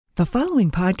The following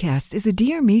podcast is a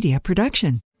Dear Media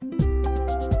production.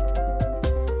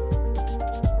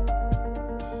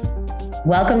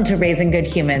 Welcome to Raising Good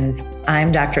Humans.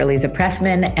 I'm Dr. Eliza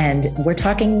Pressman, and we're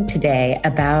talking today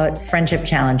about friendship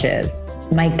challenges.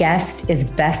 My guest is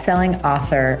best-selling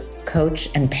author, coach,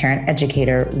 and parent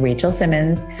educator, Rachel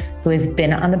Simmons, who has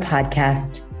been on the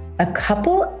podcast a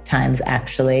couple times,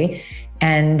 actually.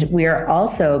 And we are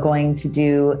also going to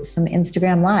do some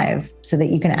Instagram lives so that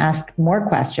you can ask more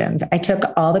questions. I took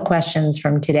all the questions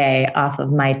from today off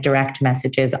of my direct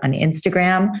messages on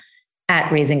Instagram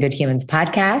at Raising Good Humans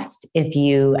podcast. If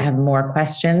you have more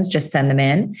questions, just send them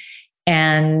in.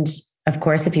 And of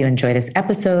course, if you enjoy this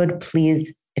episode,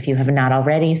 please, if you have not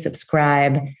already,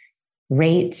 subscribe,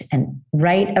 rate, and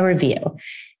write a review.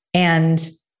 And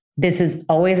this is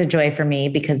always a joy for me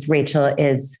because Rachel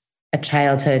is a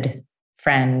childhood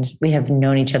friend. We have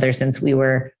known each other since we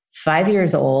were 5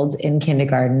 years old in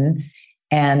kindergarten.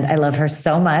 And I love her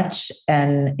so much.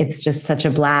 And it's just such a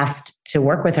blast to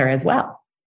work with her as well.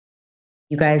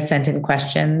 You guys sent in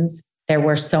questions. There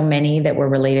were so many that were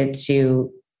related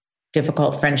to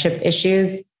difficult friendship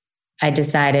issues. I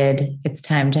decided it's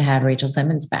time to have Rachel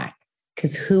Simmons back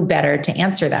because who better to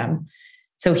answer them?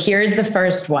 So here's the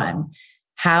first one.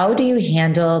 How do you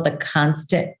handle the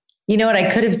constant, you know what I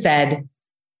could have said?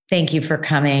 Thank you for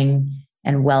coming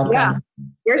and welcome. Yeah.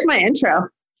 Here's my intro.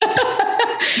 But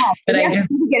I just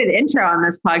get an intro on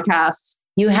this podcast.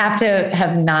 You have to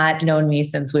have not known me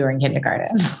since we were in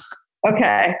kindergarten.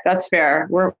 Okay, that's fair.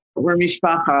 We're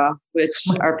mishpacha, which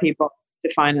our people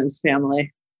define as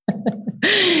family.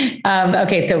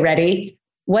 Okay, so ready?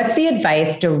 What's the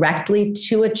advice directly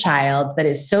to a child that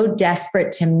is so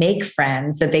desperate to make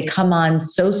friends that they come on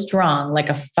so strong, like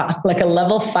a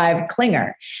level 5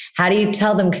 clinger? How do you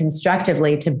tell them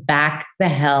constructively to back the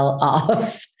hell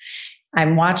off?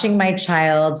 I'm watching my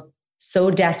child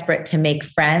so desperate to make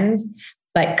friends,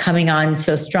 but coming on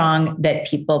so strong that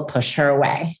people push her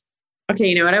away. Okay,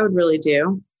 you know what I would really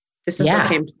do? This is what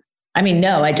came to me. I mean,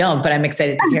 no, I don't, but I'm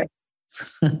excited to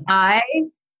hear. I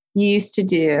used to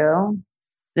do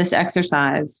this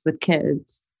exercise with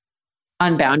kids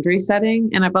on boundary setting.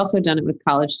 And I've also done it with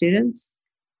college students.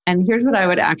 And here's what I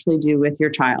would actually do with your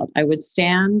child. I would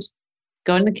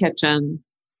go in the kitchen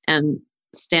and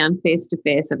stand face to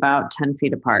face about 10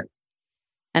 feet apart.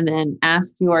 And then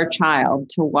ask your child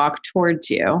to walk towards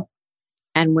you.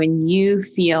 And when you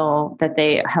feel that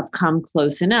they have come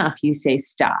close enough, you say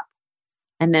stop.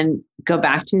 And then go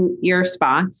back to your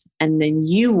spots. And then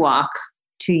you walk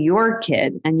to your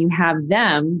kid and you have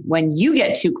them, when you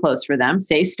get too close for them,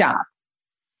 say stop.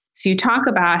 So you talk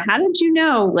about, how did you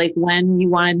know, like when you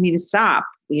wanted me to stop,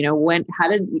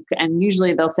 and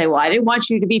usually they'll say, well, I didn't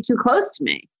want you to be too close to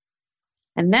me.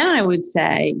 And then I would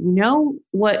say,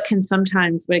 what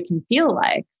it can feel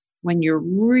like when you're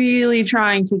really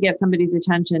trying to get somebody's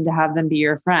attention to have them be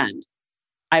your friend.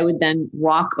 I would then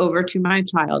walk over to my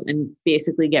child and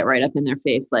basically get right up in their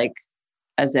face, like,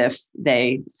 as if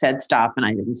they said stop and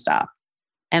I didn't stop.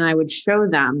 And I would show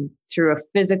them through a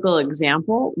physical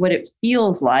example what it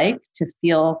feels like to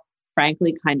feel,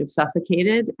 frankly, kind of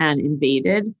suffocated and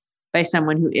invaded by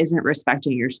someone who isn't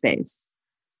respecting your space.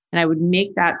 And I would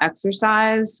make that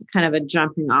exercise kind of a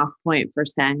jumping off point for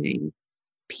saying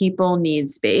people need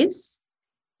space.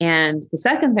 And the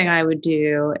second thing I would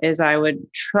do is I would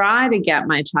try to get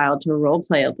my child to role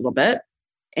play a little bit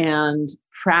and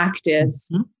practice.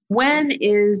 Mm-hmm. When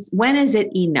is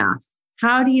it enough?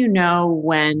 How do you know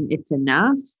when it's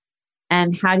enough?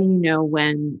 And how do you know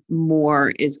when more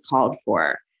is called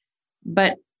for?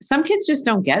 But some kids just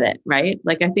don't get it, right?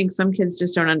 Like, I think some kids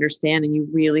just don't understand, and you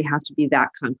really have to be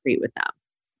that concrete with them.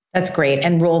 That's great.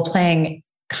 And role playing,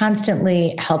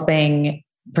 constantly helping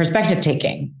perspective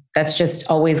taking. That's just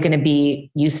always going to be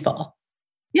useful.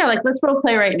 Yeah. Like, let's role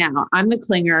play right now. I'm the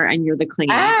clinger and you're the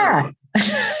clinger.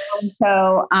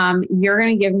 So you're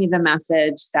going to give me the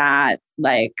message that,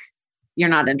 like, you're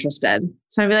not interested.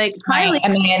 So I'd be like, hi,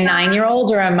 am I a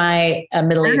 9-year-old or am I a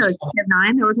middle-aged? Is it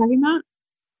 9 that we're talking about?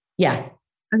 Yeah.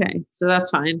 Okay. So that's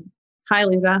fine. Hi,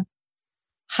 Lisa.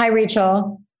 Hi,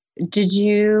 Rachel. Did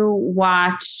you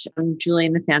watch Julie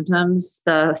and the Phantoms,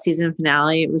 the season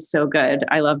finale? It was so good.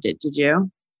 I loved it. Did you?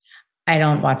 I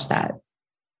don't watch that.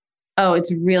 Oh,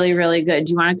 it's really, really good.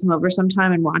 Do you want to come over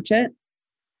sometime and watch it?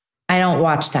 I don't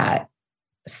watch that.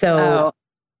 So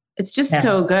it's just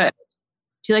so good.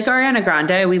 Do you like Ariana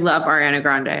Grande? We love Ariana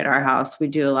Grande at our house. We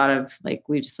do a lot of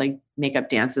we just make up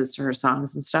dances to her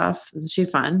songs and stuff. Isn't she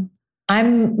fun?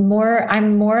 I'm more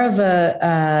of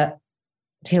a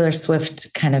Taylor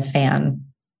Swift kind of fan.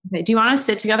 Okay. Do you want to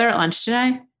sit together at lunch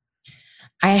today?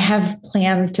 I have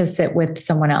plans to sit with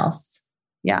someone else.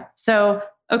 Yeah. So,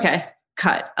 okay.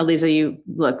 Cut. Aliza, you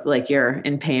look like you're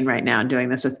in pain right now doing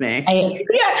this with me.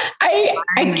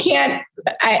 I can't,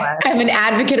 I'm an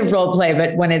advocate of role play,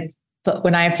 but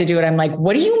when I have to do it, I'm like,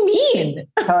 what do you mean?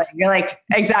 You're like,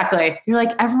 exactly. You're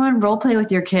like, everyone role play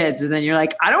with your kids. And then you're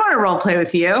like, I don't want to role play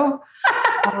with you.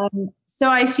 So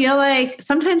I feel like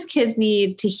sometimes kids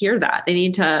need to hear that. They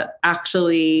need to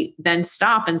actually then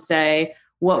stop and say,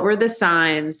 what were the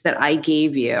signs that I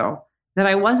gave you that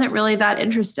I wasn't really that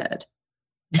interested?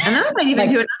 And then I might even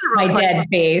do another role my play. Dead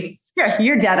face.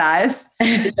 Your dead eyes.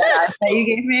 The dead eyes that you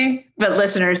gave me. But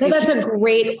listeners, so that's a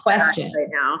great question right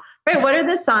now. Right. What are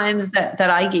the signs that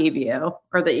I gave you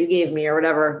or that you gave me or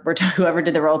whatever, whoever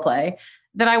did the role play,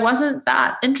 that I wasn't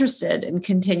that interested in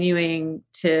continuing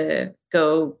to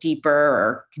go deeper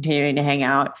or continuing to hang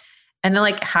out? And then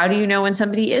like, how do you know when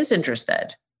somebody is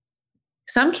interested?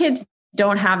 Some kids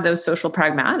don't have those social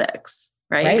pragmatics,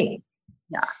 right? Right.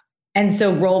 Yeah. And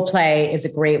so role play is a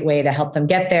great way to help them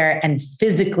get there and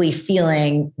physically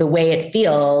feeling the way it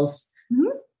feels.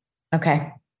 Mm-hmm.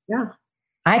 Okay. Yeah.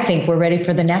 I think we're ready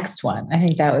for the next one. I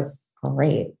think that was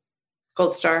great.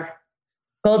 Gold star.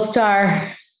 Gold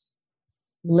star,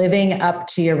 living up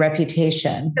to your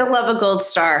reputation. I love a gold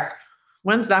star.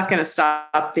 When's that going to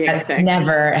stop being a thing?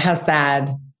 Never. How sad.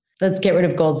 Let's get rid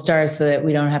of gold stars so that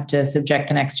we don't have to subject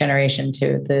the next generation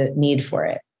to the need for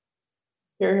it.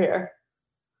 Here.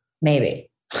 Maybe.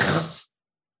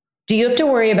 Do you have to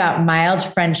worry about mild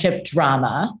friendship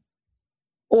drama?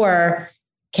 Or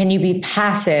can you be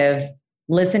passive,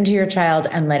 listen to your child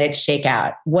and let it shake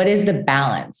out? What is the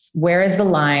balance? Where is the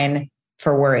line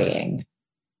for worrying?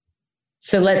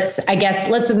 So let's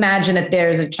imagine that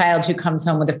there's a child who comes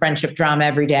home with a friendship drama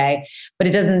every day, but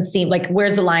it doesn't seem like,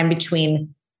 where's the line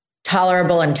between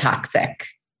tolerable and toxic?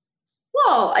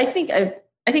 Well, I think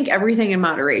everything in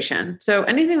moderation. So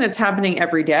anything that's happening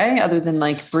every day, other than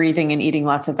like breathing and eating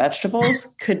lots of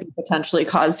vegetables, could potentially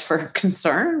cause for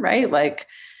concern, right? Like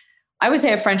I would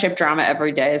say a friendship drama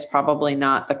every day is probably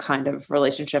not the kind of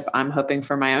relationship I'm hoping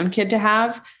for my own kid to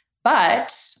have.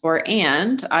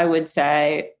 And I would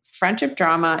say friendship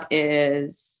drama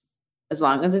is, as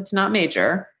long as it's not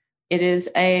major, it is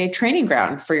a training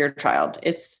ground for your child.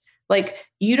 It's like,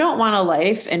 you don't want a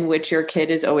life in which your kid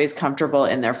is always comfortable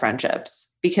in their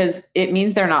friendships, because it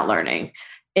means they're not learning.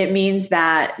 It means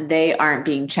that they aren't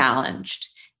being challenged.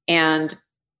 And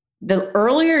the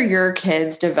earlier your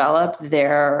kids develop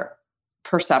their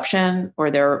perception or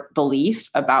their belief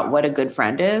about what a good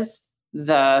friend is,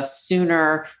 the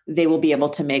sooner they will be able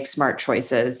to make smart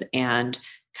choices and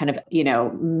kind of,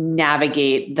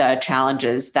 navigate the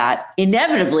challenges that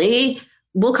inevitably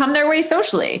will come their way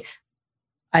socially.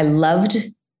 I loved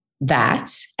that.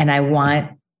 And I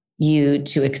want you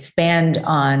to expand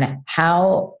on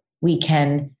how we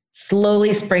can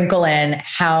slowly sprinkle in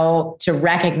how to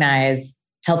recognize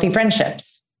healthy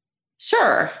friendships.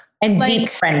 Sure. And deep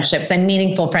friendships and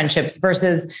meaningful friendships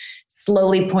versus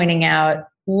slowly pointing out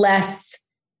less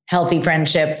healthy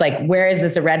friendships. Like, where is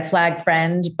this a red flag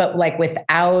friend? But like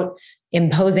without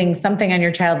imposing something on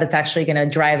your child that's actually going to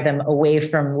drive them away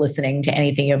from listening to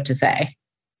anything you have to say.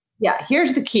 Yeah,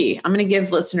 here's the key. I'm going to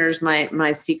give listeners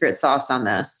my secret sauce on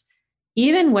this.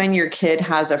 Even when your kid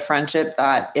has a friendship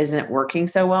that isn't working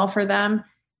so well for them,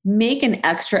 make an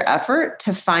extra effort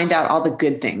to find out all the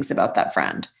good things about that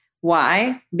friend.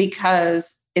 Why?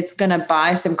 Because it's going to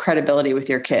buy some credibility with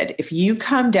your kid. If you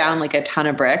come down like a ton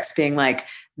of bricks being like,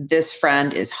 this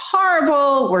friend is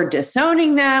horrible, we're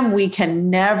disowning them, we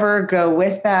can never go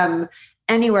with them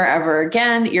anywhere ever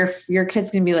again, your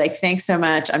kid's going to be like, thanks so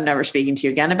much, I'm never speaking to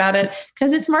you again about it,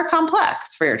 because it's more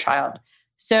complex for your child.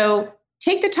 So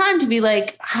take the time to be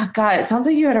like, God, it sounds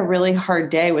like you had a really hard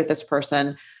day with this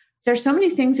person. There's so many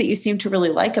things that you seem to really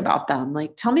like about them.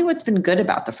 Like, tell me what's been good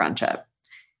about the friendship.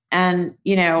 And,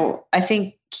 I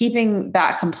think keeping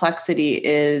that complexity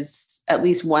is at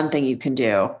least one thing you can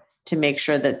do to make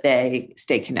sure that they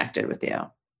stay connected with you.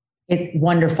 It's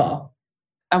wonderful.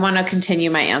 I want to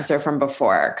continue my answer from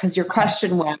before, because your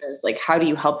question was like, how do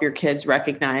you help your kids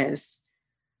recognize,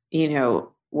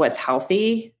 what's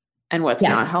healthy and what's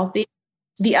not healthy?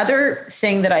 The other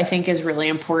thing that I think is really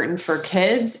important for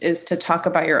kids is to talk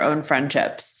about your own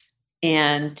friendships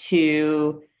and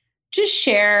to just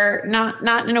share,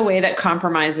 not in a way that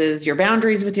compromises your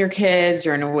boundaries with your kids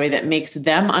or in a way that makes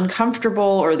them uncomfortable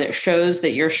or that shows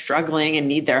that you're struggling and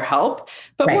need their help.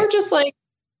 But we're just like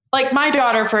my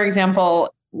daughter, for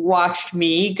example, watched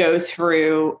me go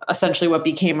through essentially what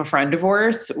became a friend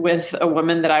divorce with a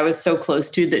woman that I was so close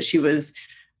to that she was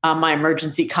my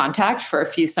emergency contact for a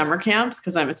few summer camps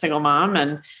because I'm a single mom.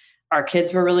 And our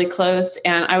kids were really close.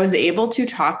 And I was able to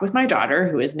talk with my daughter,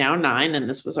 who is now 9, and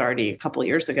this was already a couple of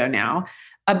years ago now,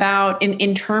 about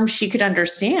in terms she could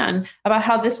understand about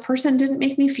how this person didn't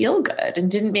make me feel good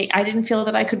and I didn't feel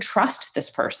that I could trust this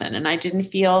person. And I didn't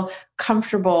feel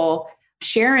comfortable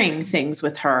sharing things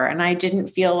with her. And I didn't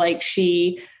feel like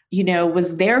she,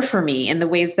 was there for me in the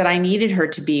ways that I needed her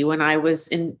to be when I was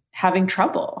having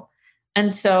trouble.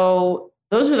 And so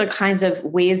those were the kinds of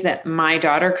ways that my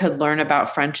daughter could learn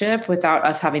about friendship without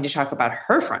us having to talk about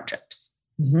her friendships.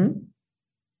 Mm-hmm.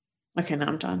 Okay, now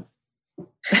I'm done.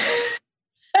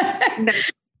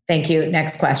 Thank you.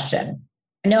 Next question.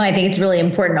 No, I think it's really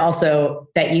important also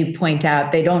that you point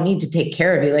out they don't need to take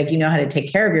care of you. Like, you know how to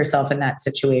take care of yourself in that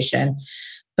situation,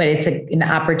 but it's an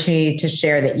opportunity to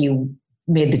share that you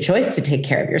made the choice to take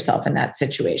care of yourself in that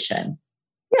situation.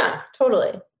 Yeah,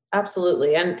 totally.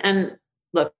 Absolutely. And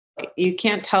look, you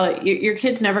can't tell it. Your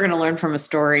kid's never going to learn from a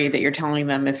story that you're telling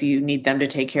them if you need them to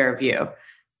take care of you.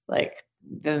 Like,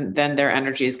 then their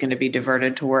energy is going to be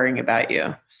diverted to worrying about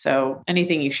you. So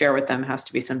anything you share with them has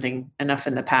to be something enough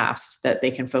in the past that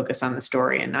they can focus on the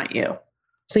story and not you.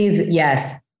 Please,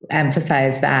 yes,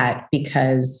 emphasize that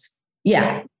because,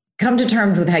 come to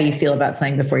terms with how you feel about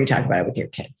something before you talk about it with your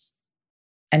kids.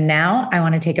 And now I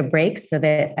want to take a break so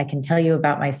that I can tell you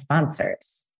about my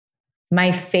sponsors.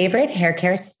 My favorite hair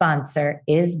care sponsor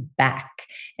is back.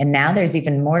 And now there's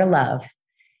even more to love.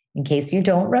 In case you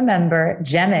don't remember,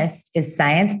 Gemist is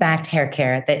science-backed hair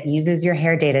care that uses your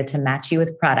hair data to match you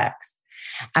with products.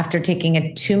 After taking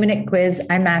a 2-minute quiz,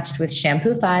 I matched with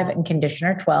Shampoo 5 and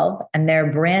Conditioner 12 and their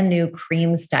brand new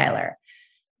Cream Styler.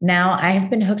 Now, I have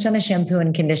been hooked on the shampoo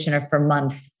and conditioner for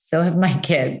months, so have my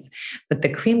kids, but the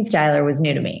Cream Styler was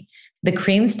new to me. The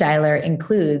Cream Styler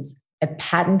includes a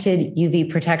patented UV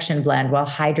protection blend while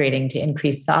hydrating to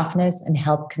increase softness and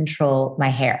help control my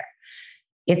hair.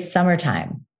 It's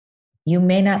summertime. You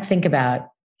may not think about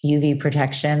UV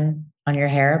protection on your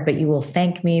hair, but you will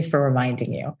thank me for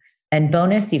reminding you. And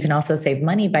bonus, you can also save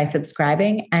money by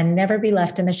subscribing and never be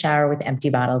left in the shower with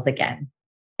empty bottles again.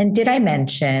 And did I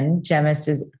mention Gemist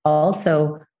is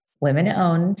also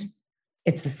women-owned?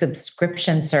 It's a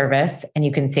subscription service, and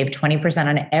you can save 20%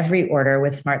 on every order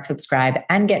with Smart Subscribe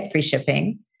and get free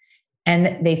shipping.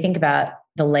 And they think about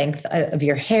the length of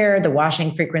your hair, the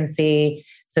washing frequency,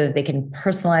 so that they can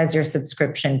personalize your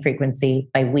subscription frequency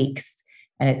by weeks.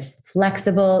 And it's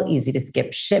flexible, easy to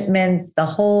skip shipments, the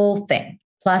whole thing.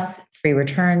 Plus free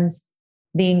returns.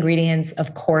 The ingredients,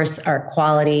 of course, are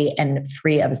quality and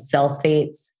free of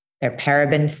sulfates. They're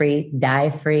paraben-free,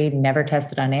 dye-free, never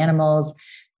tested on animals,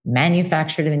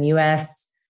 manufactured in the US,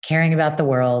 caring about the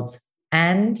world.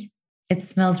 And it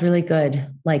smells really good,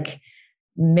 like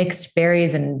mixed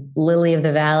berries and lily of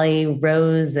the valley,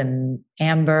 rose and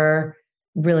amber.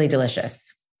 Really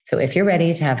delicious. So if you're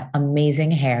ready to have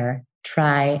amazing hair,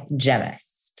 try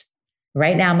Gemist.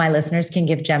 Right now, my listeners can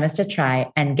give Gemist a try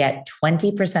and get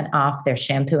 20% off their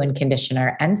shampoo and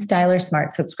conditioner and Styler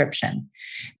Smart subscription.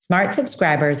 Smart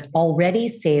subscribers already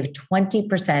save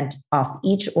 20% off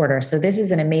each order. So this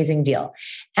is an amazing deal.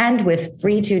 And with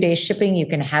free 2-day shipping, you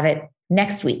can have it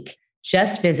next week.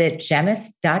 Just visit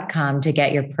gemist.com to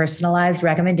get your personalized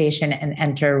recommendation and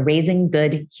enter Raising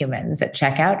Good Humans at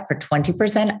checkout for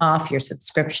 20% off your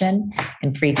subscription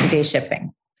and free 2-day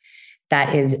shipping.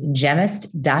 That is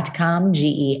gemist.com,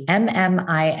 GEMMIST.com,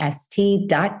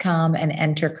 and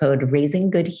enter code Raising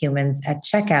Good Humans at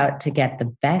checkout to get the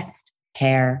best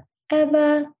hair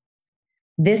ever.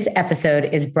 This episode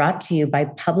is brought to you by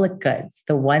Public Goods,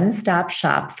 the one-stop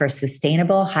shop for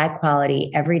sustainable,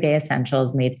 high-quality, everyday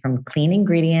essentials made from clean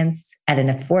ingredients at an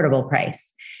affordable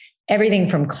price. Everything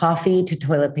from coffee to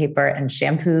toilet paper and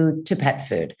shampoo to pet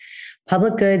food.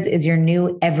 Public Goods is your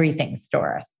new everything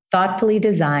store, thoughtfully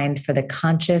designed for the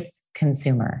conscious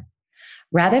consumer.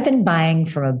 Rather than buying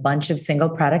from a bunch of single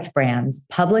product brands,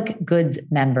 Public Goods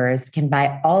members can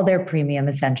buy all their premium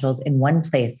essentials in one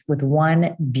place with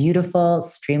one beautiful,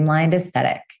 streamlined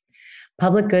aesthetic.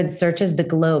 Public Goods searches the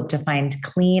globe to find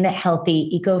clean,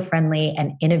 healthy, eco-friendly,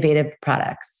 and innovative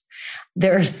products.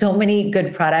 There are so many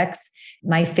good products.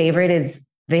 My favorite is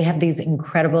they have these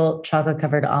incredible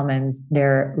chocolate-covered almonds.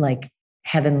 They're like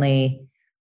heavenly,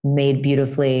 made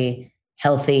beautifully,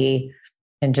 healthy,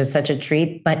 and just such a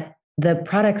treat. But the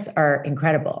products are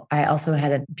incredible. I also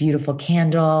had a beautiful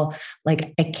candle.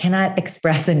 Like, I cannot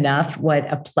express enough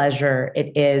what a pleasure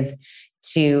it is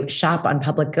to shop on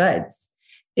Public Goods.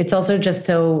 It's also just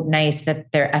so nice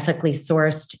that they're ethically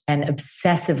sourced and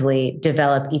obsessively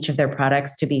develop each of their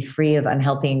products to be free of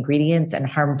unhealthy ingredients and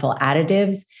harmful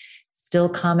additives, still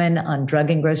common on drug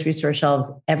and grocery store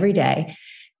shelves every day.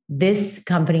 This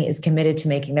company is committed to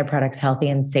making their products healthy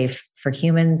and safe for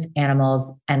humans, animals,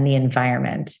 and the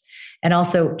environment, and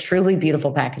also truly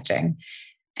beautiful packaging.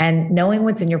 And knowing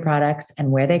what's in your products and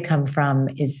where they come from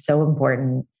is so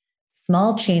important.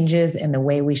 Small changes in the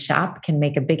way we shop can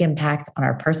make a big impact on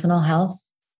our personal health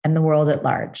and the world at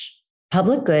large.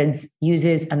 Public Goods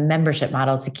uses a membership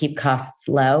model to keep costs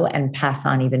low and pass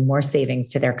on even more savings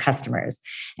to their customers.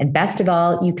 And best of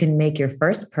all, you can make your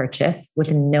first purchase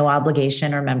with no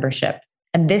obligation or membership.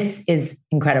 And this is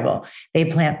incredible. They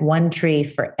plant one tree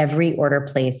for every order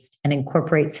placed and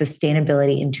incorporate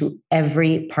sustainability into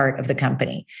every part of the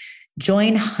company.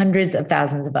 Join hundreds of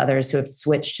thousands of others who have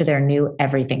switched to their new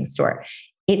everything store.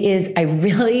 It is,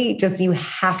 you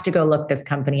have to go look this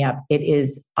company up. It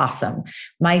is awesome.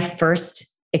 My first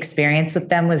experience with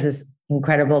them was this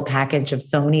incredible package of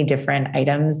so many different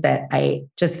items that I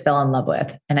just fell in love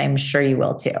with, and I'm sure you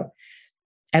will too.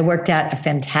 I worked out a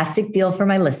fantastic deal for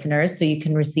my listeners, so you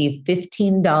can receive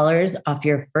 $15 off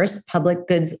your first Public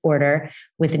Goods order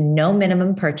with no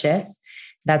minimum purchase.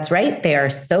 That's right. They are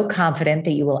so confident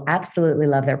that you will absolutely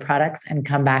love their products and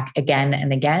come back again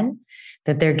and again,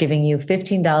 that they're giving you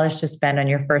 $15 to spend on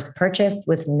your first purchase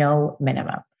with no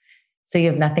minimum. So you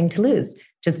have nothing to lose.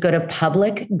 Just go to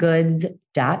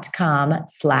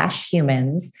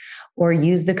publicgoods.com/humans or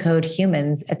use the code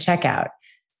HUMANS at checkout.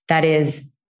 That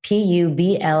is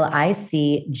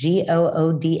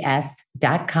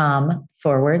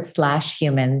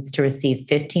publicgoods.com/humans to receive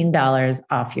 $15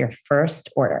 off your first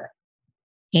order.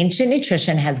 Ancient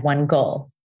Nutrition has one goal: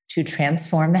 to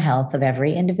transform the health of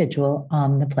every individual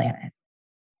on the planet.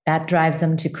 That drives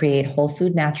them to create whole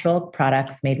food natural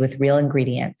products made with real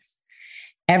ingredients.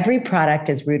 Every product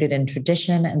is rooted in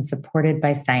tradition and supported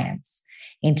by science.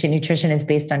 Ancient Nutrition is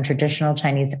based on traditional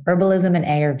Chinese herbalism and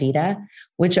Ayurveda,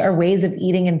 which are ways of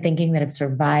eating and thinking that have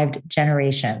survived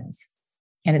generations.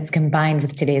 And it's combined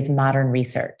with today's modern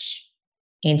research.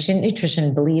 Ancient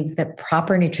Nutrition believes that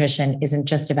proper nutrition isn't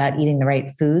just about eating the right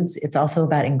foods, it's also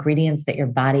about ingredients that your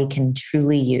body can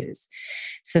truly use.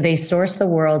 So they source the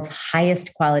world's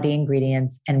highest quality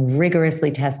ingredients and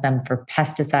rigorously test them for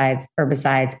pesticides,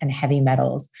 herbicides, and heavy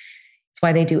metals. It's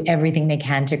why they do everything they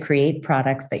can to create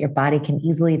products that your body can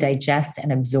easily digest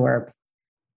and absorb.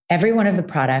 Every one of the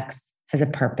products has a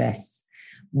purpose.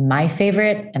 My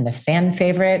favorite and the fan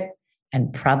favorite,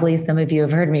 and probably some of you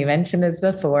have heard me mention this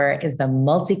before, is the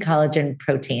multi-collagen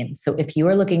protein. So if you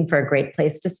are looking for a great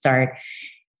place to start,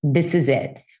 this is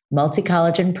it.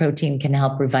 Multi-collagen protein can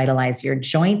help revitalize your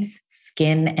joints,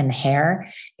 skin, and hair.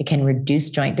 It can reduce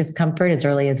joint discomfort as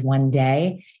early as one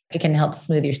day. It can help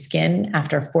smooth your skin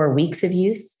after 4 weeks of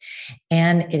use,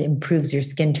 and it improves your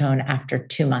skin tone after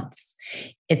 2 months.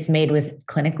 It's made with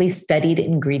clinically studied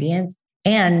ingredients,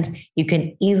 and you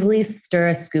can easily stir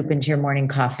a scoop into your morning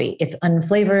coffee. It's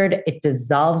unflavored. It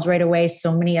dissolves right away.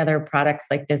 So many other products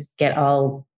like this get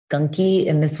all gunky,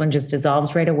 and this one just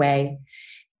dissolves right away.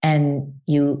 And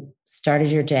you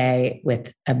started your day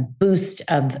with a boost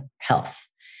of health.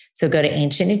 So go to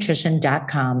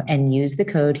ancientnutrition.com and use the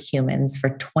code HUMANS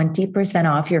for 20%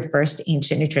 off your first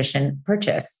Ancient Nutrition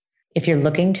purchase. If you're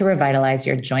looking to revitalize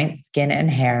your joints, skin,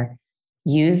 and hair,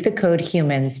 use the code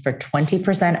HUMANS for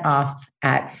 20% off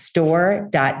at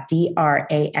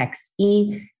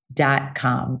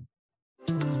store.draxe.com.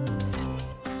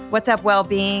 What's up,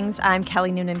 well-beings? I'm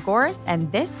Kelly Noonan-Goris,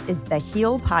 and this is the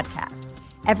Heal Podcast.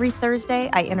 Every Thursday,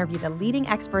 I interview the leading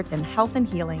experts in health and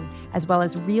healing, as well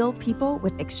as real people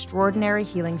with extraordinary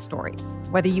healing stories.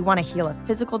 Whether you want to heal a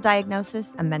physical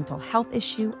diagnosis, a mental health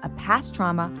issue, a past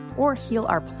trauma, or heal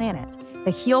our planet, the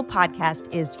Heal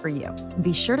Podcast is for you. And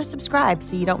be sure to subscribe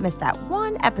so you don't miss that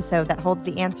one episode that holds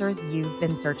the answers you've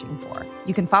been searching for.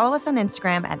 You can follow us on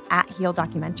Instagram at Heal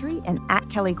Documentary and at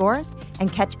Kelly Goris,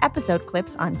 and catch episode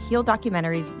clips on Heal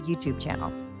Documentary's YouTube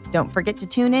channel. Don't forget to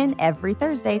tune in every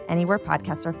Thursday anywhere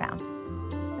podcasts are found.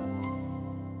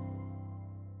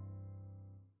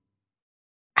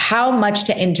 How much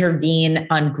to intervene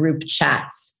on group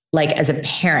chats? Like as a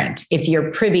parent, if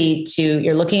you're privy to,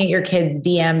 you're looking at your kids'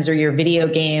 DMs or your video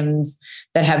games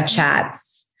that have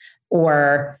chats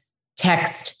or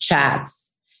text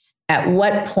chats, at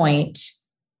what point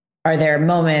are there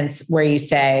moments where you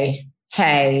say,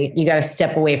 hey, you got to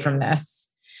step away from this?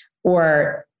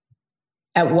 Or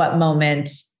at what moment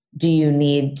do you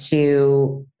need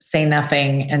to say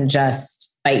nothing and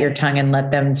just bite your tongue and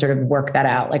let them sort of work that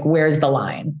out? Like, where's the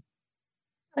line?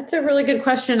 That's a really good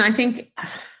question. I think,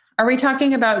 are we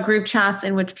talking about group chats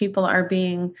in which people are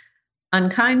being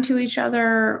unkind to each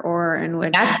other, or in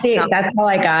which... That's all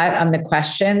I got on the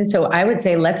question. So I would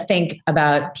say, let's think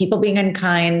about people being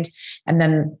unkind and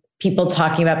then people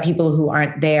talking about people who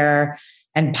aren't there.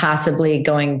 and possibly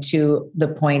going to the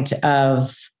point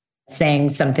of saying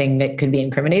something that could be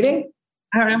incriminating.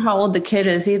 I don't know how old the kid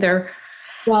is either.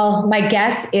 Well, my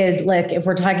guess is, like, if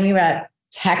we're talking about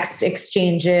text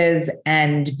exchanges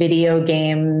and video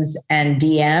games and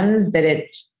DMs,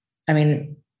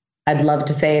 I'd love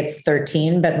to say it's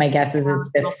 13, but my guess is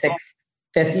it's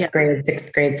fifth grade,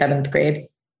 sixth grade, seventh grade.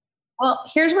 Well,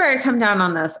 here's where I come down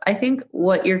on this. I think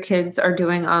what your kids are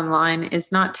doing online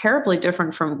is not terribly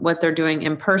different from what they're doing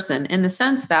in person, in the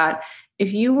sense that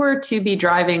if you were to be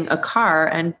driving a car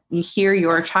and you hear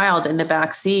your child in the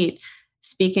back seat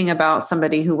speaking about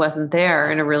somebody who wasn't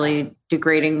there in a really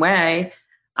degrading way,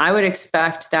 I would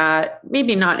expect that,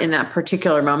 maybe not in that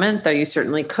particular moment, though you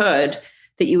certainly could,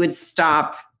 that you would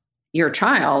stop your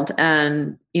child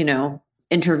and,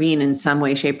 intervene in some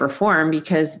way, shape, or form,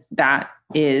 because that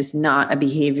is not a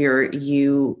behavior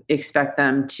you expect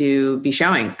them to be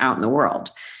showing out in the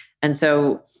world. And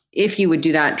so if you would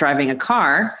do that driving a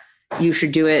car, you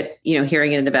should do it,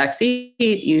 hearing it in the back seat.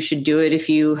 You should do it if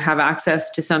you have access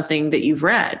to something that you've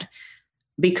read,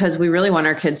 because we really want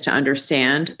our kids to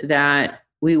understand that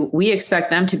we expect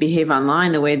them to behave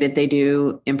online the way that they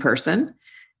do in person,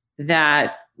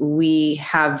 that we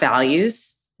have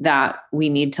values that we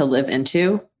need to live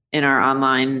into in our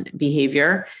online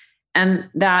behavior, and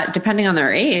that depending on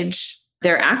their age,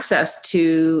 their access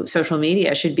to social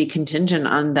media should be contingent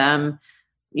on them,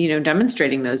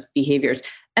 demonstrating those behaviors.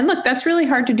 And look, that's really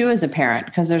hard to do as a parent,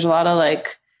 because there's a lot of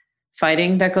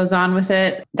fighting that goes on with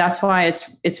it. That's why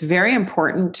it's very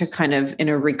important to kind of, in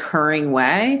a recurring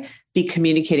way, be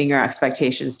communicating your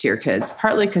expectations to your kids,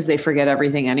 partly because they forget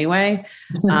everything anyway,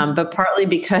 but partly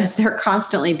because they're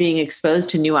constantly being exposed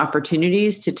to new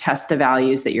opportunities to test the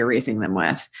values that you're raising them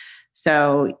with.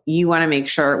 So you want to make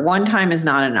sure one time is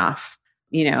not enough.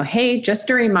 Hey, just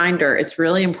a reminder, it's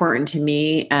really important to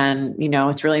me, and,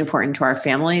 it's really important to our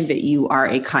family that you are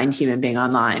a kind human being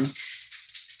online.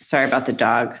 Sorry about the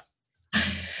dog.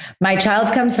 My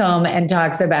child comes home and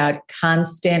talks about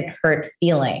constant hurt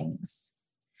feelings.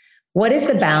 What is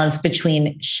the balance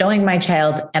between showing my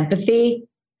child empathy,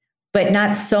 but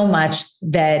not so much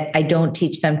that I don't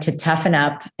teach them to toughen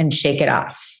up and shake it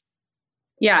off?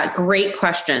 Yeah, great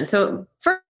question. So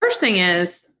first thing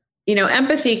is,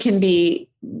 empathy can be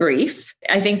brief.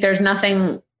 I think there's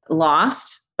nothing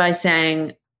lost by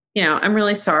saying, I'm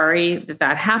really sorry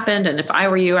that happened. And if I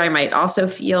were you, I might also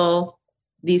feel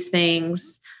these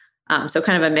things. So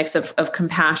kind of a mix of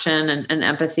compassion and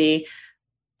empathy.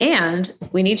 And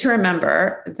we need to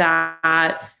remember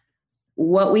that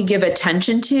what we give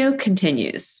attention to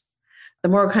continues. The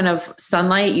more kind of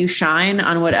sunlight you shine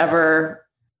on whatever,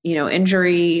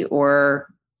 injury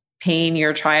or pain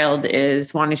your child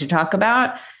is wanting to talk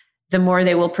about, the more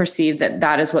they will perceive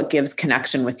that is what gives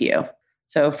connection with you.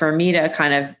 So for me to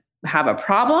kind of have a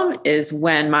problem is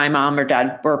when my mom or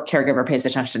dad or caregiver pays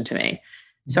attention to me.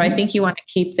 So I think you want to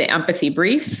keep the empathy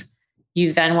brief.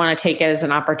 You then want to take it as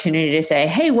an opportunity to say,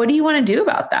 hey, what do you want to do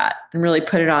about that? And really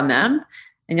put it on them.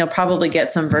 And you'll probably get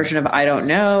some version of, I don't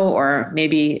know, or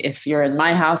maybe if you're in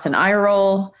my house, an eye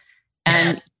roll.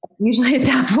 And usually at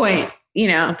that point,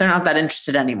 they're not that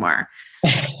interested anymore.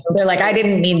 They're like, I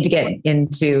didn't mean to get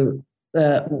into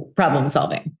problem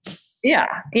solving. Yeah.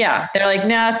 They're like, no,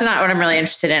 that's not what I'm really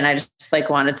interested in. I just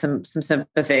wanted some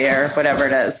sympathy or whatever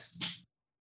it is.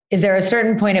 Is there a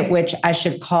certain point at which I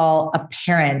should call a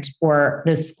parent or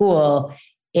the school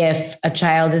if a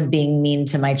child is being mean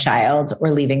to my child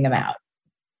or leaving them out?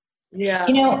 Yeah.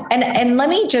 And let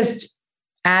me just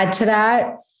add to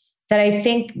that I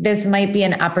think this might be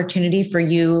an opportunity for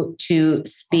you to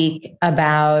speak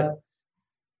about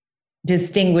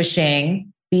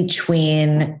distinguishing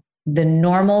between the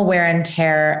normal wear and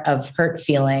tear of hurt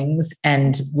feelings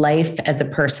and life as a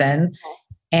person,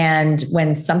 and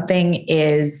when a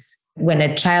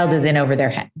child is in over their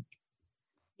head.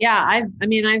 Yeah.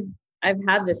 I've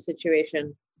had this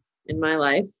situation in my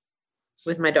life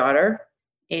with my daughter.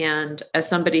 And as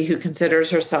somebody who considers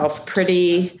herself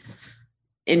pretty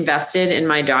invested in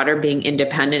my daughter being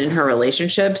independent in her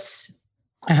relationships,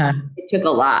 it took a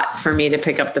lot for me to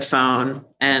pick up the phone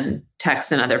and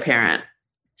text another parent.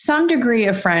 Some degree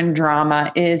of friend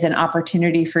drama is an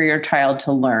opportunity for your child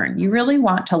to learn. You really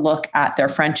want to look at their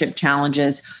friendship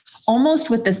challenges almost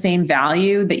with the same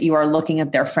value that you are looking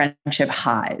at their friendship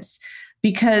highs,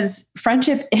 because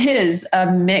friendship is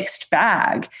a mixed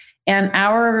bag. And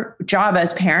our job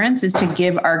as parents is to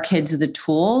give our kids the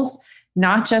tools,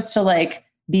 not just to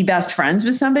be best friends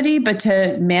with somebody, but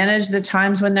to manage the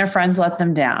times when their friends let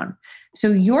them down. So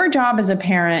your job as a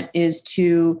parent is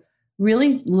to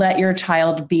really let your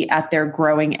child be at their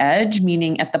growing edge,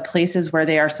 meaning at the places where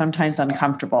they are sometimes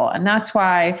uncomfortable. And that's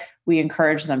why we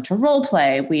encourage them to role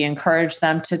play. We encourage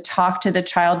them to talk to the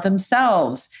child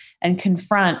themselves and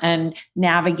confront and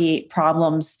navigate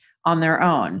problems on their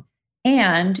own.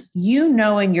 And you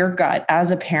know in your gut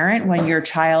as a parent when your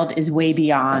child is way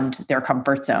beyond their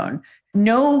comfort zone.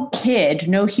 No kid,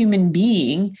 no human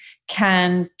being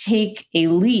can take a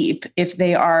leap if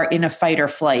they are in a fight or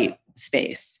flight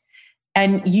space.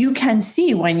 And you can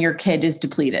see when your kid is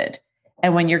depleted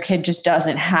and when your kid just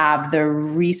doesn't have the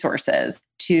resources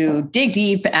to dig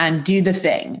deep and do the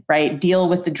thing, right? Deal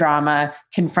with the drama,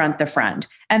 confront the friend.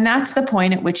 And that's the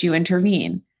point at which you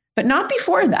intervene, but not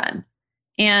before then.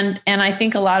 And I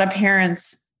think a lot of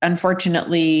parents,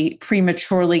 unfortunately,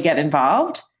 prematurely get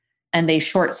involved and they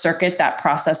short circuit that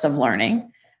process of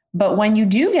learning. But when you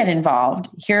do get involved,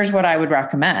 here's what I would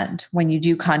recommend when you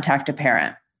do contact a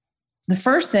parent. The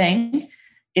first thing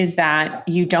is that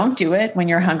you don't do it when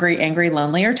you're hungry, angry,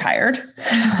 lonely, or tired,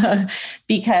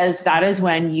 because that is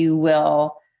when you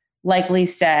will likely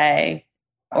say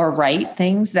or write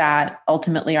things that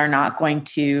ultimately are not going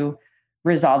to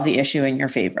resolve the issue in your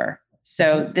favor.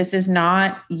 So this is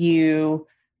not you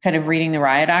kind of reading the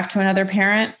riot act to another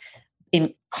parent.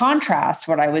 In contrast,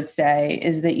 what I would say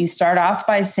is that you start off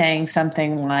by saying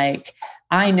something like,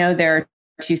 I know there are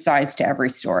two sides to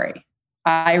every story.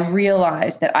 I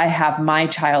realize that I have my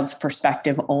child's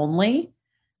perspective only,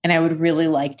 and I would really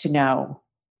like to know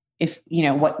if,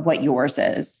 what yours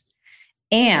is.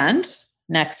 And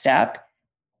next step,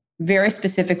 very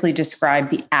specifically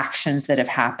describe the actions that have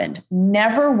happened.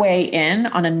 Never weigh in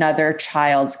on another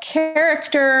child's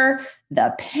character,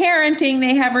 the parenting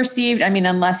they have received. I mean,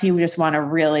 unless you just want to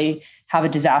really have a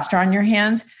disaster on your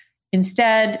hands.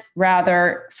 Instead,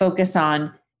 rather focus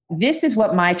on, this is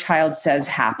what my child says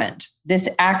happened. This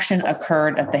action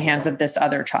occurred at the hands of this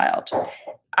other child.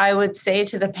 I would say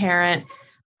to the parent,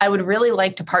 I would really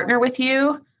like to partner with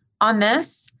you on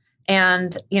this.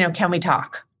 And, can we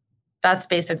talk? That's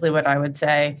basically what I would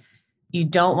say. You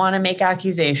don't want to make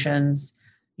accusations.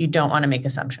 You don't want to make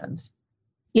assumptions.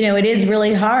 It is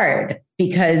really hard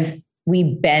because we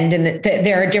bend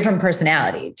there are different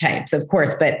personality types, of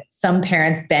course, but some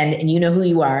parents bend, and you know who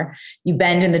you are. You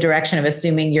bend in the direction of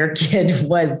assuming your kid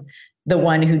was the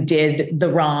one who did the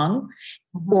wrong,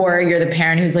 or you're the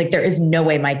parent who's like, there is no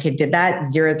way my kid did that.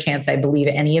 Zero chance I believe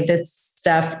any of this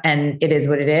stuff. And it is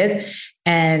what it is.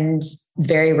 And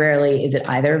very rarely is it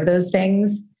either of those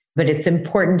things, but it's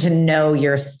important to know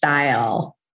your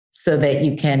style so that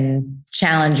you can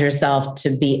challenge yourself to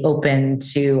be open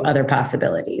to other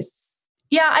possibilities.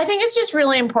 Yeah, I think it's just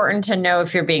really important to know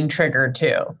if you're being triggered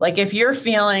too. Like if you're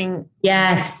feeling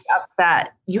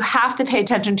upset, you have to pay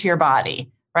attention to your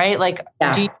body, right? Like,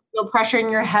 do you feel pressure in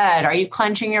your head? Are you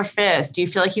clenching your fist? Do you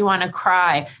feel like you want to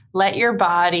cry? Let your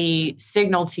body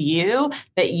signal to you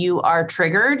that you are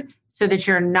triggered so that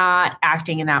you're not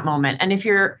acting in that moment. And if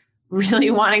you're really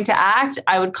wanting to act,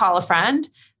 I would call a friend,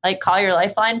 like call your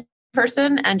lifeline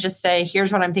person and just say,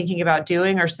 here's what I'm thinking about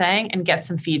doing or saying, and get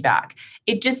some feedback.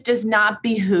 It just does not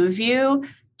behoove you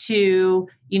to,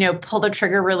 pull the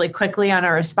trigger really quickly on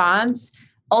a response.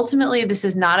 Ultimately, this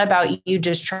is not about you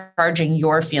discharging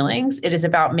your feelings. It is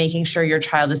about making sure your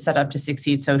child is set up to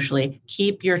succeed socially.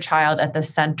 Keep your child at the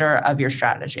center of your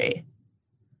strategy.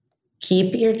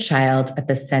 Keep your child at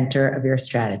the center of your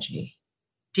strategy.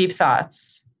 Deep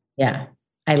thoughts. Yeah,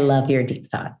 I love your deep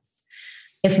thoughts.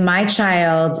 If my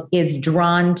child is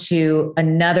drawn to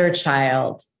another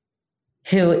child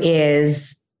who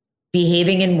is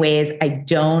behaving in ways I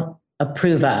don't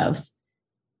approve of,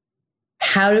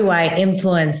 how do I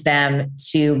influence them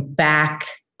to back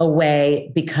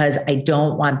away because I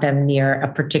don't want them near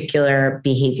a particular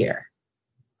behavior?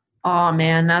 Oh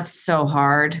man, that's so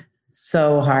hard.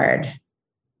 So hard.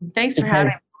 Thanks for having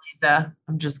me, Lisa.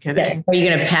 I'm just kidding. Yeah. Are you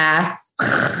going to pass?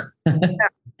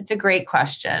 It's a great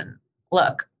question.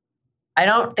 Look, I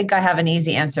don't think I have an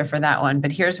easy answer for that one,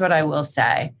 but here's what I will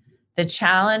say. The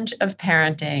challenge of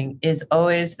parenting is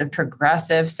always the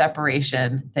progressive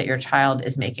separation that your child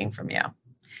is making from you.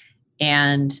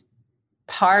 And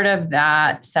part of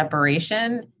that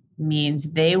separation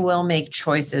means they will make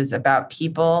choices about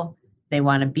people they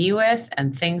want to be with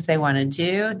and things they want to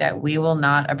do that we will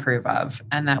not approve of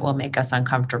and that will make us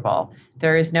uncomfortable.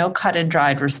 There is no cut and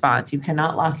dried response. You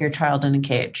cannot lock your child in a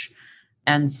cage.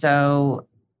 And so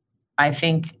I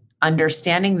think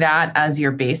understanding that as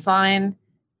your baseline,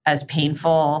 as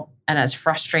painful and as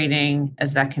frustrating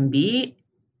as that can be,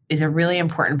 is a really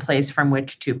important place from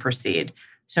which to proceed.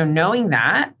 So knowing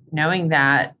that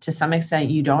to some extent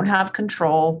you don't have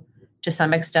control, to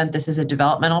some extent, this is a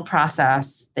developmental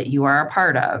process that you are a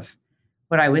part of.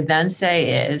 What I would then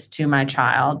say is to my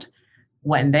child,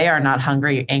 when they are not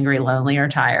hungry, angry, lonely, or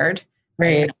tired,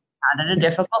 Right. not in a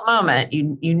difficult moment,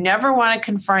 you never want to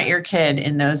confront your kid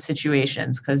in those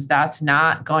situations because that's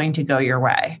not going to go your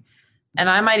way. And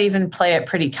I might even play it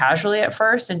pretty casually at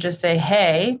first and just say,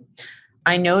 hey,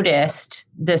 I noticed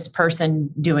this person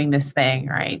doing this thing,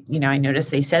 right? I noticed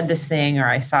they said this thing, or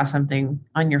I saw something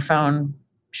on your phone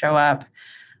show up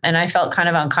and I felt kind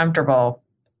of uncomfortable.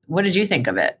 What did you think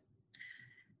of it?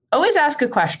 Always ask a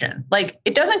question. Like,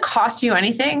 it doesn't cost you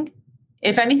anything.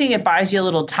 If anything, it buys you a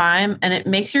little time and it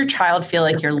makes your child feel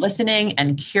like you're listening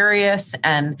and curious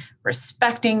and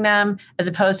respecting them, as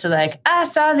opposed to like, I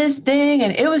saw this thing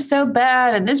and it was so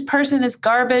bad and this person is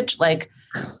garbage. Like,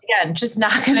 again, just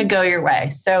not going to go your way.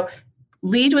 So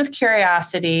lead with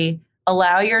curiosity,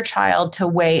 allow your child to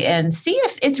weigh in, see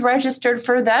if it's registered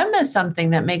for them as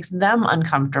something that makes them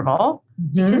uncomfortable,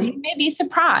 because you may be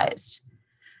surprised.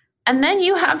 And then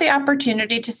you have the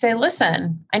opportunity to say,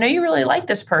 listen, I know you really like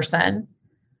this person.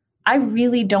 I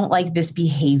really don't like this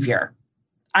behavior.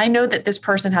 I know that this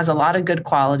person has a lot of good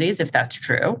qualities, if that's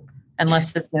true. And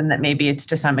let's assume that maybe it's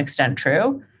to some extent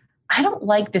true. I don't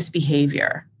like this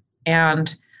behavior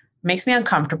and makes me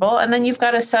uncomfortable. And then you've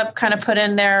got to kind of put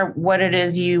in there what it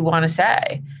is you want to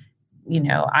say.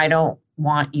 I don't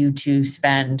want you to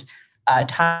spend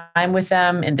time with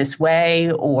them in this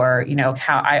way, or,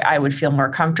 how I would feel more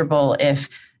comfortable if,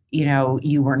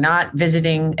 you were not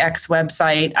visiting X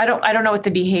website. I don't know what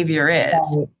the behavior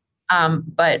is.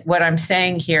 But what I'm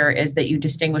saying here is that you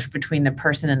distinguish between the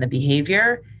person and the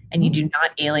behavior, and you do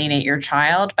not alienate your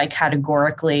child by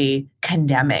categorically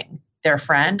condemning their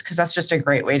friend, because that's just a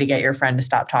great way to get your friend to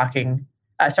stop talking.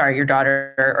 Your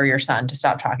daughter or your son to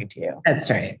stop talking to you. That's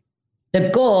right. The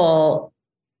goal,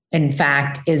 in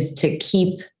fact, is to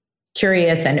keep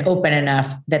curious and open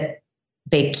enough that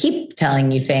they keep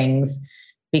telling you things,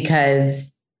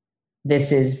 because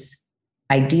this is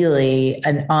ideally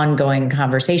an ongoing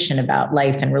conversation about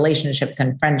life and relationships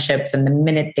and friendships. And the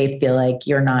minute they feel like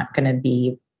you're not going to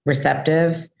be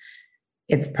receptive,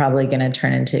 it's probably going to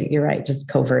turn into, you're right, just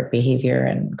covert behavior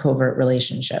and covert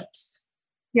relationships.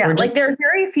 Yeah, like there are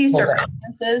very few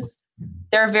circumstances.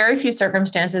 There are very few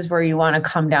circumstances where you want to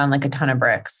come down like a ton of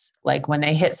bricks, like when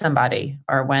they hit somebody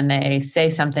or when they say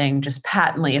something just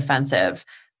patently offensive,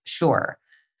 sure.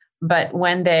 But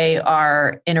when they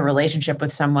are in a relationship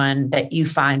with someone that you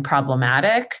find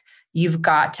problematic, you've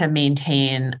got to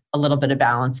maintain a little bit of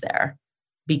balance there,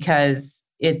 because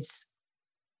it's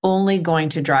only going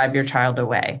to drive your child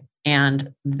away.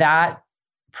 And that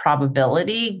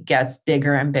probability gets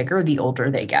bigger and bigger the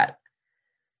older they get.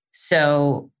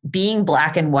 So being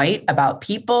black and white about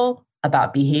people,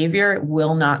 about behavior,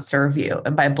 will not serve you.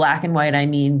 And by black and white, I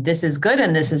mean, this is good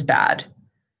and this is bad,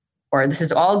 or this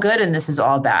is all good and this is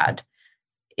all bad.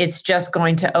 It's just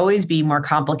going to always be more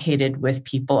complicated with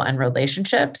people and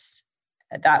relationships.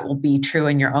 That will be true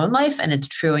in your own life, and it's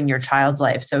true in your child's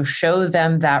life. So show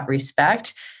them that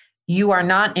respect. You are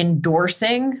not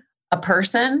endorsing a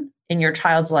person in your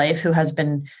child's life who has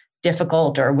been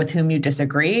difficult or with whom you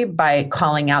disagree by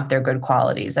calling out their good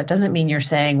qualities. That doesn't mean you're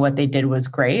saying what they did was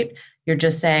great. You're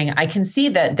just saying, I can see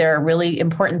that there are really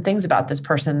important things about this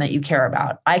person that you care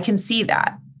about. I can see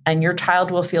that. And your child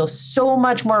will feel so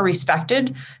much more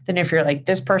respected than if you're like,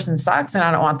 this person sucks and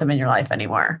I don't want them in your life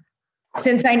anymore.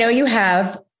 Since I know you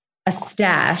have a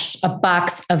stash, a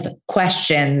box of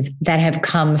questions that have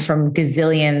come from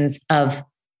gazillions of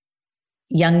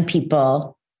young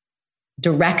people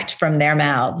direct from their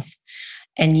mouths,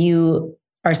 and you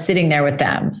are sitting there with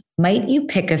them, might you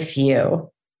pick a few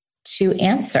to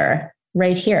answer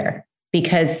right here?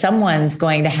 Because someone's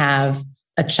going to have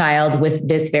a child with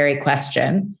this very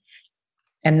question,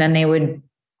 and then they would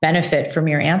benefit from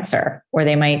your answer, or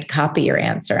they might copy your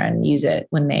answer and use it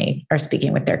when they are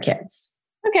speaking with their kids.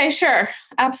 Okay, sure.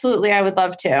 Absolutely. I would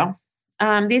love to.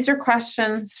 These are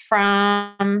questions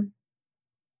from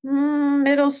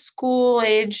middle school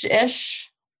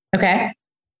age-ish. Okay.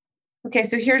 Okay,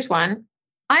 so here's one.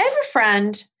 I have a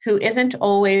friend who isn't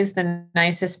always the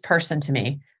nicest person to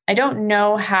me. I don't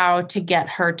know how to get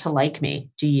her to like me.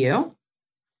 Do you?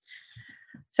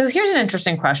 So here's an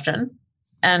interesting question.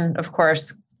 And of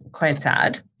course, quite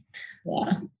sad.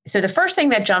 Yeah. So the first thing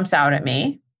that jumps out at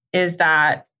me is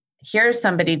that here's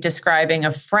somebody describing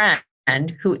a friend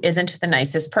who isn't the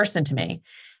nicest person to me.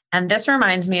 And this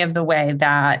reminds me of the way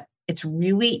that it's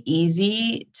really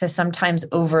easy to sometimes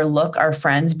overlook our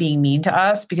friends being mean to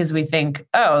us because we think,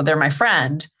 oh, they're my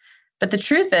friend. But the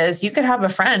truth is, you could have a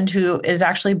friend who is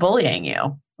actually bullying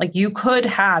you. Like you could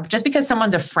have, just because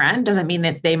someone's a friend doesn't mean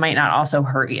that they might not also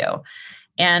hurt you.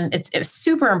 And it's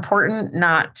super important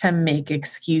not to make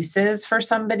excuses for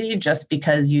somebody just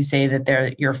because you say that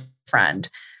they're your friend.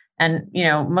 And,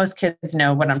 most kids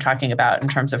know what I'm talking about in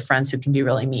terms of friends who can be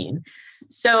really mean.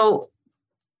 So,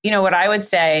 what I would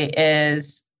say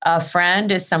is a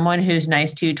friend is someone who's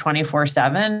nice to you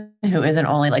 24/7, who isn't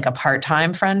only like a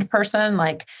part-time friend person.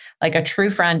 Like a true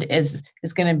friend is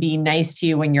going to be nice to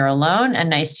you when you're alone and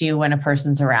nice to you when a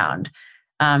person's around.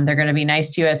 They're going to be nice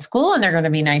to you at school and they're going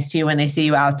to be nice to you when they see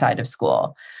you outside of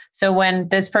school. So when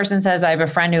this person says, I have a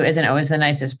friend who isn't always the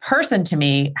nicest person to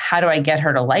me, how do I get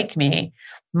her to like me?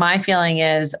 My feeling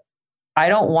is, I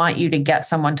don't want you to get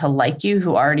someone to like you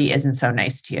who already isn't so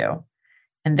nice to you.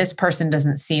 And this person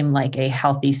doesn't seem like a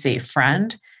healthy, safe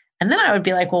friend. And then I would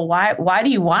be like, well, why do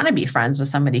you want to be friends with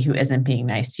somebody who isn't being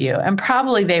nice to you? And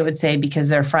probably they would say, because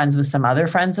they're friends with some other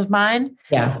friends of mine.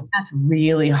 Yeah. That's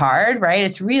really hard, right?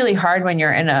 It's really hard when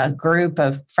you're in a group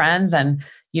of friends and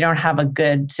you don't have a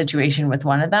good situation with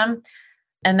one of them.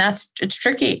 And it's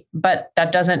tricky, but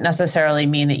that doesn't necessarily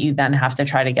mean that you then have to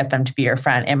try to get them to be your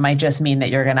friend. It might just mean that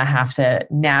you're going to have to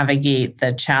navigate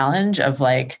the challenge of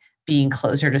like being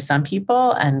closer to some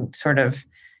people and sort of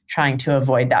trying to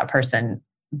avoid that person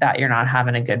that you're not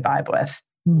having a good vibe with.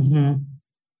 Mm-hmm.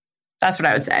 That's what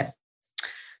I would say.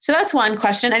 So that's one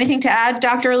question. Anything to add,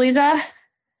 Dr. Eliza?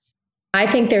 I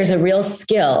think there's a real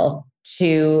skill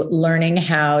to learning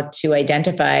how to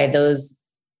identify those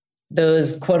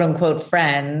quote unquote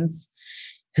friends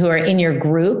who are in your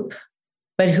group,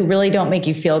 but who really don't make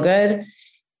you feel good,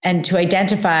 and to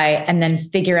identify and then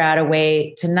figure out a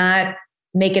way to not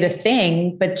make it a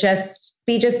thing, but just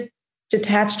be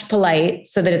detached, polite,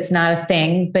 so that it's not a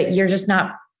thing, but you're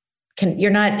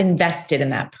not invested in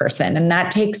that person. And that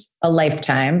takes a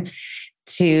lifetime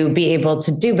to be able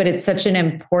to do, but it's such an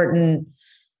important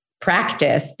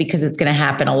practice because it's going to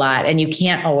happen a lot. And you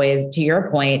can't always, to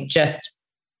your point, just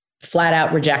flat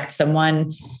out reject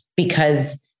someone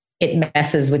because it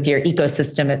messes with your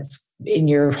ecosystem. It's in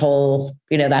your whole,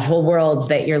 that whole world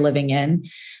that you're living in.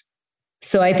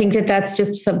 So I think that that's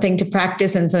just something to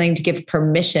practice and something to give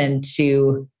permission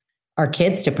to our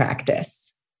kids to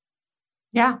practice.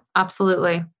 Yeah,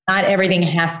 absolutely. Not everything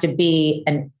has to be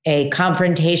a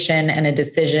confrontation and a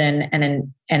decision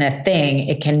and a thing.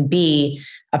 It can be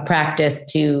a practice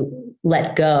to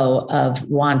let go of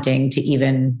wanting to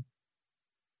even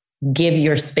give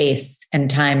your space and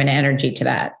time and energy to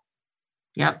that.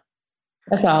 Yep.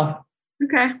 That's all.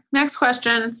 Okay. Next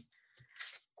question.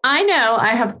 I know I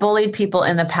have bullied people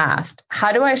in the past.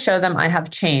 How do I show them I have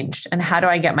changed? And how do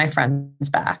I get my friends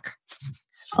back?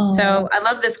 So I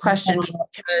love this question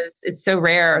because it's so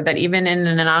rare that even in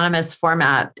an anonymous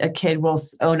format, a kid will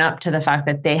own up to the fact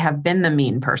that they have been the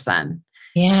mean person.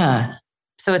 Yeah.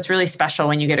 So it's really special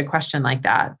when you get a question like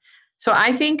that. So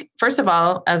I think, first of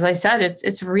all, as I said,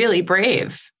 it's really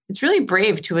brave. It's really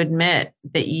brave to admit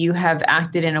that you have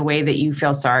acted in a way that you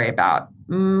feel sorry about.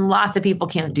 Lots of people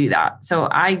can't do that. So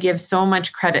I give so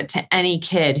much credit to any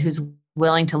kid who's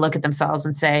willing to look at themselves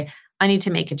and say, I need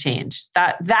to make a change.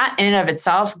 That in and of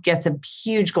itself gets a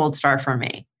huge gold star from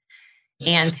me.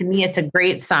 And to me, it's a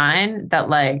great sign that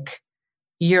like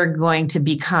you're going to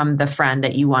become the friend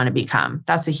that you want to become.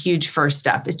 That's a huge first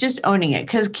step. It's just owning it,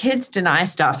 because kids deny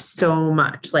stuff so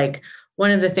much. Like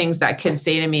one of the things that kids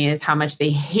say to me is how much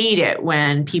they hate it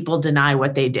when people deny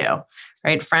what they do,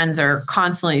 right? Friends are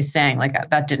constantly saying like,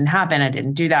 that didn't happen. I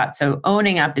didn't do that. So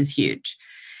owning up is huge.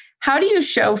 How do you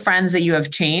show friends that you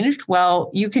have changed? Well,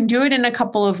 you can do it in a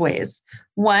couple of ways.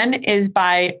 One is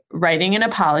by writing an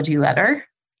apology letter,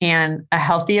 and a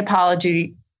healthy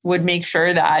apology would make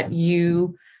sure that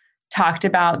you talked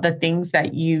about the things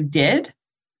that you did.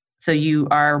 So you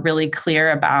are really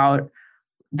clear about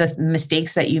the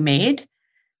mistakes that you made.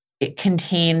 It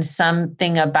contains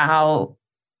something about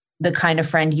the kind of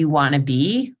friend you want to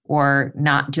be, or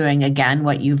not doing again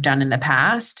what you've done in the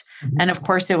past. Mm-hmm. And of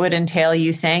course, it would entail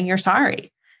you saying you're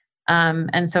sorry.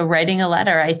 And so writing a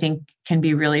letter, I think, can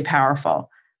be really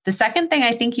powerful. The second thing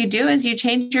I think you do is you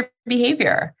change your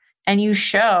behavior, and you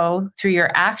show through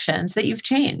your actions that you've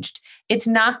changed. It's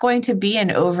not going to be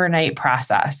an overnight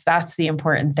process. That's the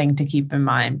important thing to keep in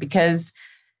mind, because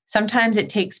sometimes it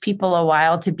takes people a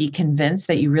while to be convinced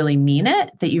that you really mean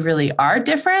it, that you really are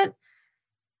different.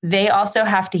 They also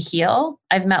have to heal.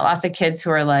 I've met lots of kids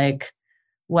who are like,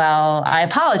 well, I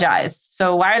apologize,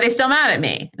 so why are they still mad at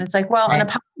me? And it's like, well, right. An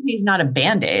apology is not a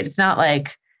Band-Aid. It's not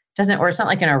like, it's not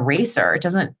like an eraser. It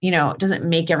doesn't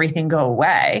make everything go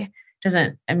away. It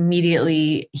doesn't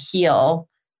immediately heal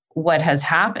what has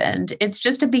happened. It's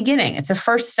just a beginning. It's a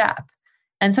first step.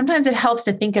 And sometimes it helps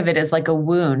to think of it as like a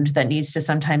wound that needs to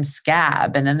sometimes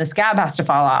scab, and then the scab has to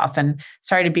fall off. And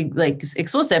sorry to be like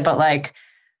explicit, but like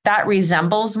that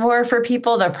resembles more for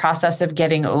people the process of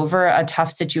getting over a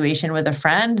tough situation with a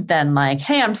friend than like,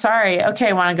 hey, I'm sorry.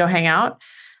 Okay, want to go hang out?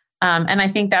 And I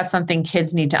think that's something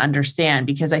kids need to understand,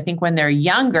 because I think when they're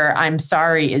younger, I'm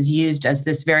sorry is used as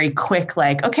this very quick,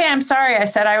 like, okay, I'm sorry. I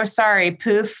said I was sorry.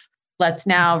 Poof. Let's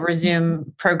now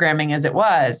resume programming as it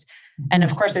was. And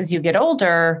of course, as you get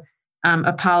older,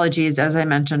 apologies, as I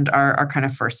mentioned, are kind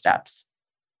of first steps.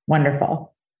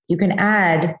 Wonderful. You can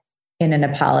add in an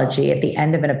apology, at the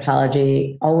end of an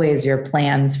apology, always your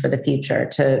plans for the future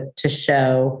to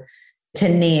show, to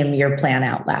name your plan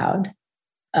out loud,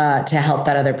 to help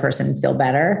that other person feel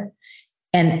better.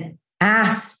 And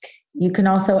ask, you can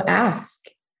also ask,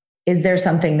 is there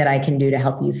something that I can do to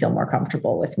help you feel more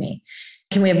comfortable with me?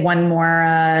 Can we have one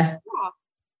more?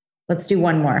 Let's do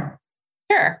one more.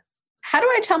 Sure. How do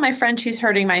I tell my friend she's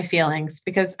hurting my feelings?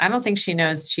 Because I don't think she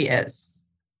knows she is.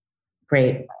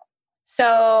 Great.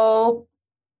 So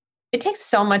it takes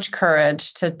so much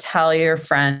courage to tell your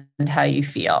friend how you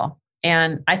feel.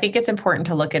 And I think it's important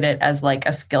to look at it as like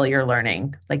a skill you're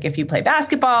learning. Like if you play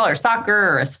basketball or soccer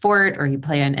or a sport, or you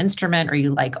play an instrument, or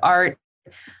you like art,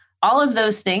 all of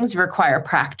those things require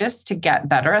practice to get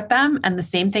better at them. And the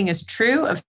same thing is true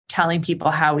of telling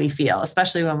people how we feel,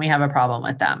 especially when we have a problem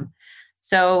with them.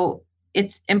 So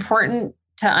it's important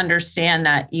to understand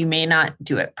that you may not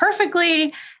do it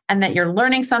perfectly, and that you're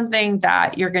learning something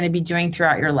that you're going to be doing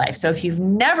throughout your life. So if you've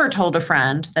never told a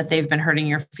friend that they've been hurting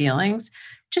your feelings,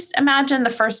 just imagine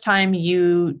the first time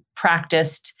you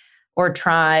practiced or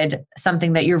tried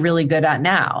something that you're really good at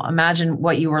now. Imagine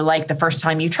what you were like the first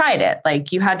time you tried it.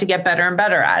 Like you had to get better and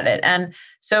better at it. And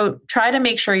so try to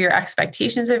make sure your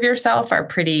expectations of yourself are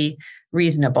pretty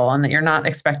reasonable, and that you're not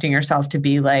expecting yourself to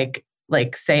be like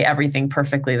say everything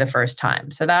perfectly the first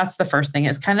time. So that's the first thing,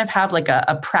 is kind of have like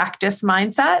a practice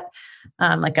mindset,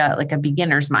 like a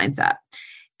beginner's mindset.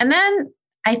 And then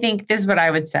I think this is what I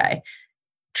would say.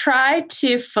 Try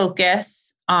to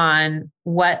focus on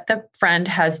what the friend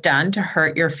has done to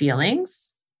hurt your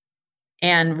feelings,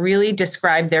 and really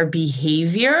describe their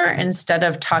behavior instead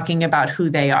of talking about who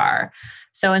they are.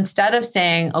 So instead of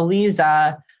saying,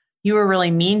 Aliza, you were really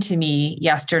mean to me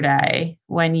yesterday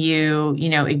when you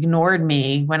ignored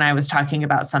me when I was talking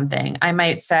about something, I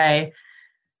might say,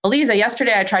 Aliza,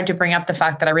 yesterday I tried to bring up the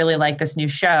fact that I really like this new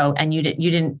show, and you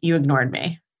ignored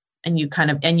me, and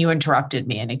you interrupted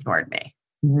me and ignored me.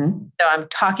 Mm-hmm. So I'm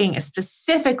talking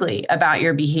specifically about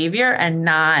your behavior and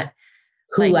not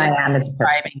who I am as a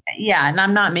person. Yeah. And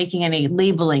I'm not making any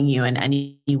labeling you in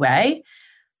any way.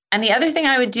 And the other thing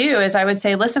I would do is I would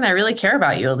say, listen, I really care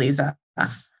about you, Aliza.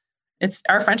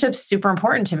 Our friendship's super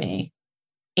important to me.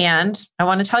 And I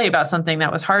want to tell you about something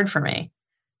that was hard for me.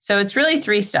 So it's really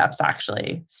 3 steps,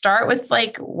 actually. Start with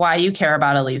like why you care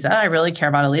about Aliza. I really care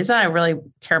about Aliza. I really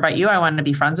care about you. I want to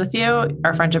be friends with you.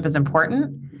 Our friendship is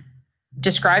important.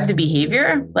 Describe the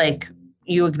behavior. Like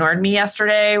you ignored me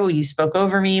yesterday. You spoke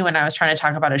over me when I was trying to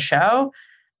talk about a show.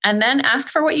 And then ask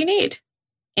for what you need.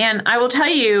 And I will tell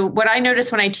you what I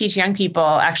notice when I teach young people,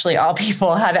 actually all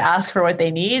people, how to ask for what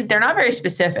they need. They're not very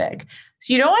specific.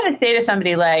 So you don't want to say to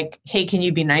somebody like, hey, can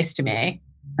you be nice to me?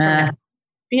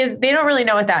 Because they don't really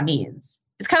know what that means.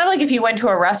 It's kind of like if you went to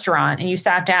a restaurant and you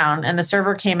sat down and the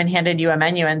server came and handed you a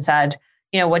menu and said,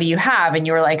 what do you have? And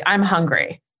you were like, I'm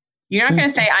hungry. You're not going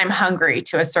to say I'm hungry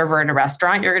to a server in a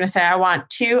restaurant. You're going to say, I want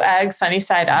 2 eggs sunny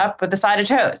side up with a side of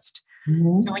toast.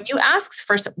 Mm-hmm. So when you ask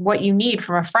for what you need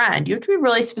from a friend, you have to be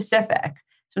really specific.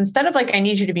 So instead of like, I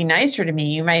need you to be nicer to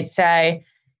me, you might say,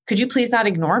 could you please not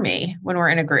ignore me when we're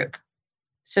in a group?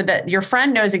 So that your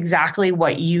friend knows exactly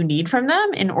what you need from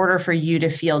them in order for you to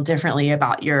feel differently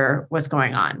about what's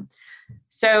going on.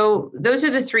 So those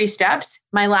are the 3 steps.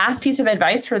 My last piece of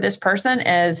advice for this person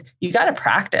is you got to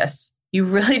practice. You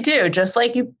really do. Just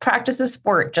like you practice a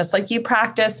sport, just like you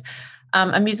practice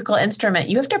a musical instrument,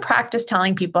 you have to practice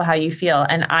telling people how you feel.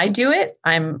 And I do it.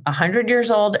 I'm 100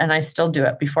 years old and I still do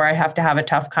it. Before I have to have a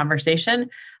tough conversation,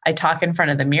 I talk in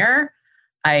front of the mirror.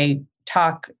 I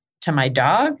talk to my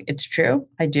dog. It's true.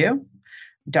 I do.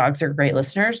 Dogs are great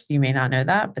listeners. You may not know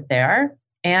that, but they are.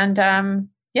 And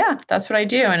that's what I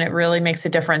do. And it really makes a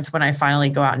difference when I finally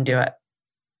go out and do it.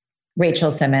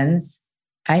 Rachel Simmons,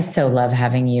 I so love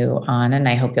having you on, and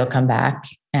I hope you'll come back.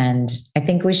 And I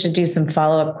think we should do some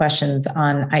follow-up questions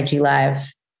on IG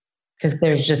Live, because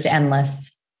there's just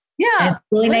endless. Yeah. And it's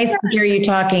really nice to hear you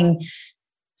talking.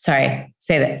 Sorry,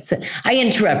 say that. I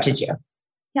interrupted you.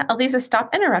 Yeah, Aliza,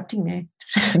 stop interrupting me.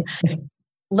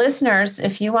 Listeners,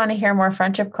 if you want to hear more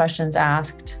friendship questions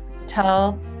asked,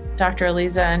 tell Dr.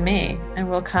 Eliza and me, and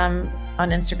we'll come on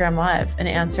Instagram Live and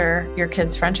answer your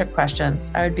kids' friendship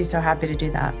questions. I would be so happy to do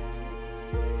that.